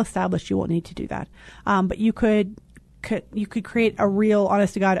you're well established, you won't need to do that. But you could create a real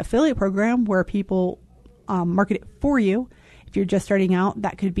honest to God affiliate program where people market it for you. If you're just starting out,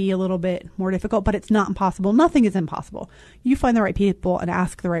 that could be a little bit more difficult, but it's not impossible. Nothing is impossible. You find the right people and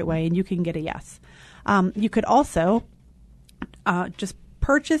ask the right way, and you can get a yes. You could also just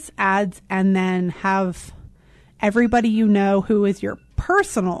purchase ads and then have everybody you know who is your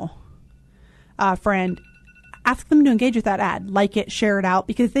personal friend, ask them to engage with that ad, like it, share it out,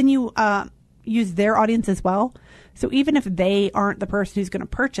 because then you use their audience as well. So even if they aren't the person who's going to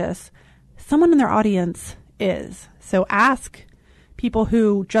purchase, someone in their audience is. So ask people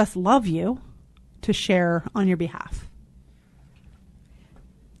who just love you to share on your behalf.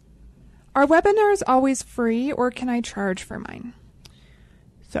 Are webinars always free, or can I charge for mine?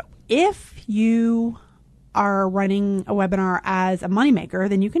 So if you are running a webinar as a moneymaker,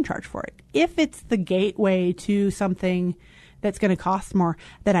 then you can charge for it. If it's the gateway to something that's going to cost more,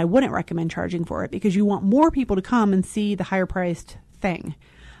 then I wouldn't recommend charging for it, because you want more people to come and see the higher priced thing.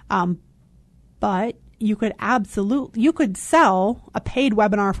 But you could sell a paid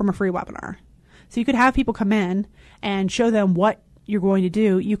webinar from a free webinar. So you could have people come in and show them what you're going to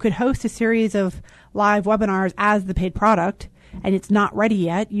do. You could host a series of live webinars as the paid product, and it's not ready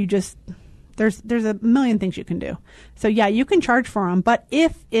yet. There's a million things you can do. So yeah, you can charge for them, but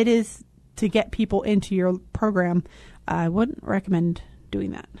if it is to get people into your program, I wouldn't recommend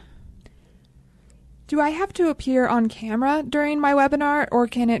doing that. Do I have to appear on camera during my webinar, or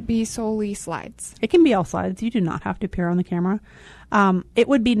can it be solely slides? It can be all slides. You do not have to appear on the camera. It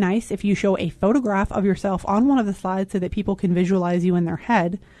would be nice if you show a photograph of yourself on one of the slides so that people can visualize you in their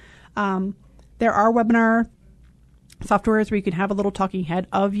head. There are webinar softwares where you can have a little talking head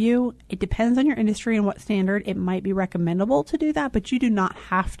of you. It depends on your industry and what standard. It might be recommendable to do that, but you do not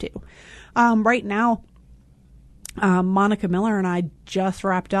have to. Right now, Monica Miller and I just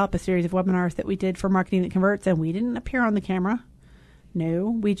wrapped up a series of webinars that we did for Marketing That Converts, and we didn't appear on the camera. No,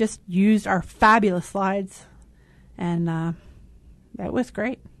 we just used our fabulous slides, and that was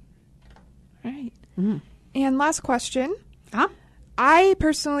great. All right. And last question. I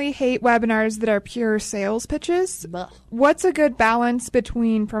personally hate webinars that are pure sales pitches. What's a good balance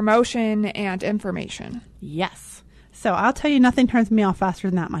between promotion and information? Yes. So I'll tell you, nothing turns me off faster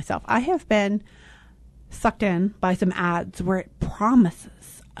than that myself. I have been sucked in by some ads where it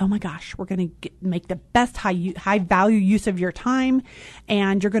promises, oh my gosh, we're going to make the best high value use of your time,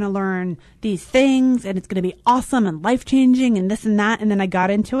 and you're going to learn these things, and it's going to be awesome and life changing and this and that. And then I got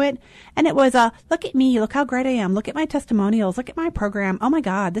into it, and it was look at me, look how great I am, look at my testimonials, look at my program. Oh my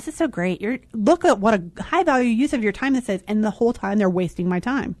God, this is so great. Look at what a high value use of your time this is. And the whole time they're wasting my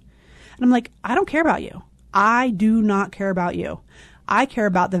time. And I'm like, I don't care about you. I do not care about you. I care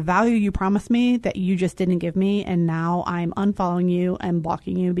about the value you promised me that you just didn't give me, and now I'm unfollowing you and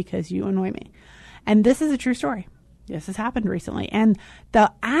blocking you because you annoy me. And this is a true story. This has happened recently. And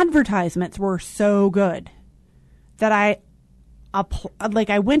the advertisements were so good that I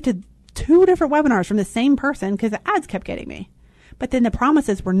went to 2 different webinars from the same person because the ads kept getting me. But then the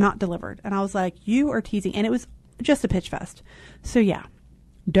promises were not delivered. And I was like, you are teasing. And it was just a pitch fest. So yeah,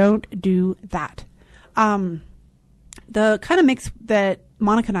 don't do that. The kind of mix that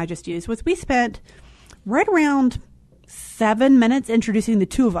Monica and I just used was we spent right around 7 minutes introducing the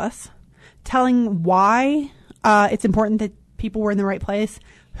 2 of us, telling why it's important that people were in the right place,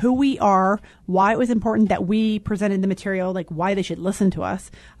 who we are, why it was important that we presented the material, like why they should listen to us,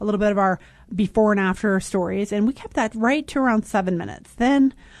 a little bit of our before and after stories. And we kept that right to around 7 minutes.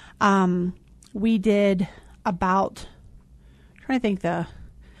 Then we did about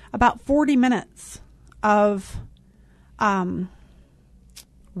 40 minutes of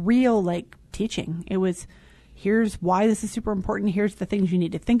real teaching. It was, here's why this is super important. Here's the things you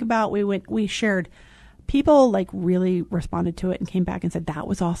need to think about. We shared, people really responded to it and came back and said, that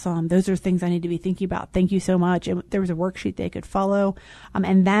was awesome. Those are things I need to be thinking about. Thank you so much. And there was a worksheet they could follow.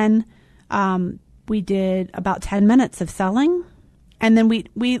 And then, we did about 10 minutes of selling. And then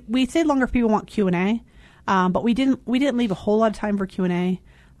we stayed longer if people want Q&A. But we didn't leave a whole lot of time for Q&A.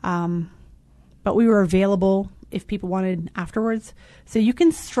 But we were available if people wanted afterwards. So you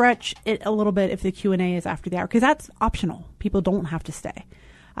can stretch it a little bit if the Q&A is after the hour, because that's optional. People don't have to stay.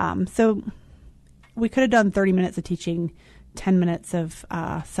 So we could have done 30 minutes of teaching, 10 minutes of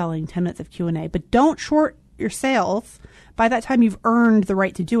selling, 10 minutes of Q&A. But don't short your sales. By that time, you've earned the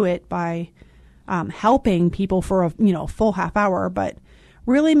right to do it by helping people for a full half hour. But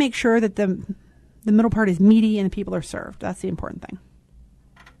really make sure that the middle part is meaty and the people are served. That's the important thing.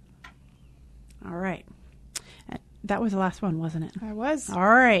 All right. That was the last one, wasn't it? I was. All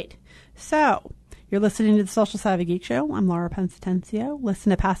right. So you're listening to the Social Savvy Geek Show. I'm Laura Pensatencio. Listen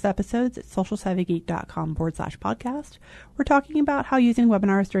to past episodes at socialsavvygeek.com/podcast. We're talking about how using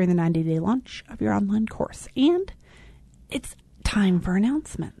webinars during the 90-day launch of your online course. And it's time for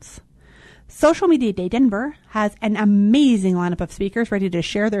announcements. Social Media Day Denver has an amazing lineup of speakers ready to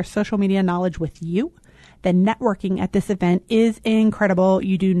share their social media knowledge with you. The networking at this event is incredible.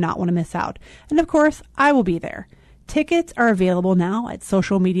 You do not want to miss out. And of course, I will be there. Tickets are available now at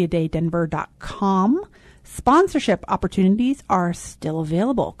socialmediadaydenver.com. Sponsorship opportunities are still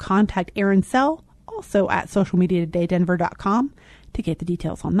available. Contact Aaron Sell, also at socialmediadaydenver.com, to get the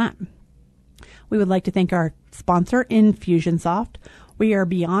details on that. We would like to thank our sponsor, Infusionsoft. We are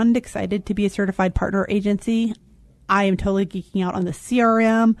beyond excited to be a certified partner agency. I am totally geeking out on the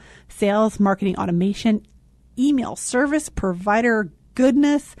CRM, sales, marketing automation, email service provider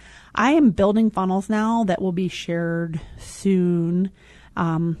goodness. I am building funnels now that will be shared soon.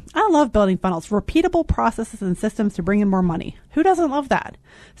 I love building funnels, repeatable processes and systems to bring in more money. Who doesn't love that?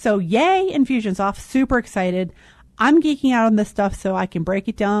 So yay, Infusionsoft, super excited. I'm geeking out on this stuff so I can break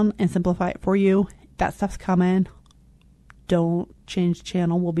it down and simplify it for you. That stuff's coming. Don't change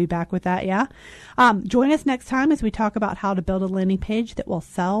channel. We'll be back with that. Yeah. Join us next time as we talk about how to build a landing page that will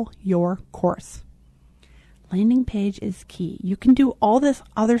sell your course. Landing page is key. You can do all this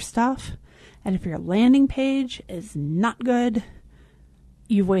other stuff, and if your landing page is not good,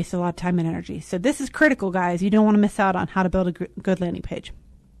 you've wasted a lot of time and energy. So this is critical, guys. You don't want to miss out on how to build a good landing page.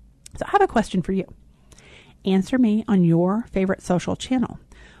 So I have a question for you. Answer me on your favorite social channel.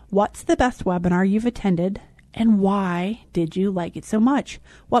 What's the best webinar you've attended, and why did you like it so much?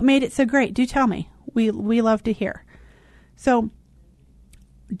 What made it so great? Do tell me. We love to hear. So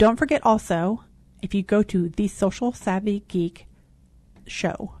don't forget also, if you go to the Social Savvy Geek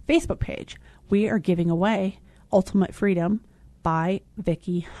Show Facebook page, we are giving away Ultimate Freedom by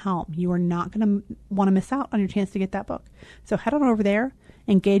Vicki Helm. You are not going to want to miss out on your chance to get that book. So head on over there,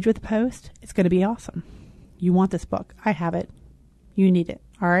 engage with the post. It's going to be awesome. You want this book. I have it. You need it.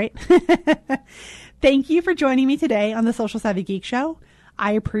 All right. Thank you for joining me today on the Social Savvy Geek Show.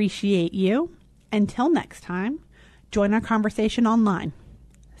 I appreciate you. Until next time, join our conversation online.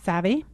 Savvy?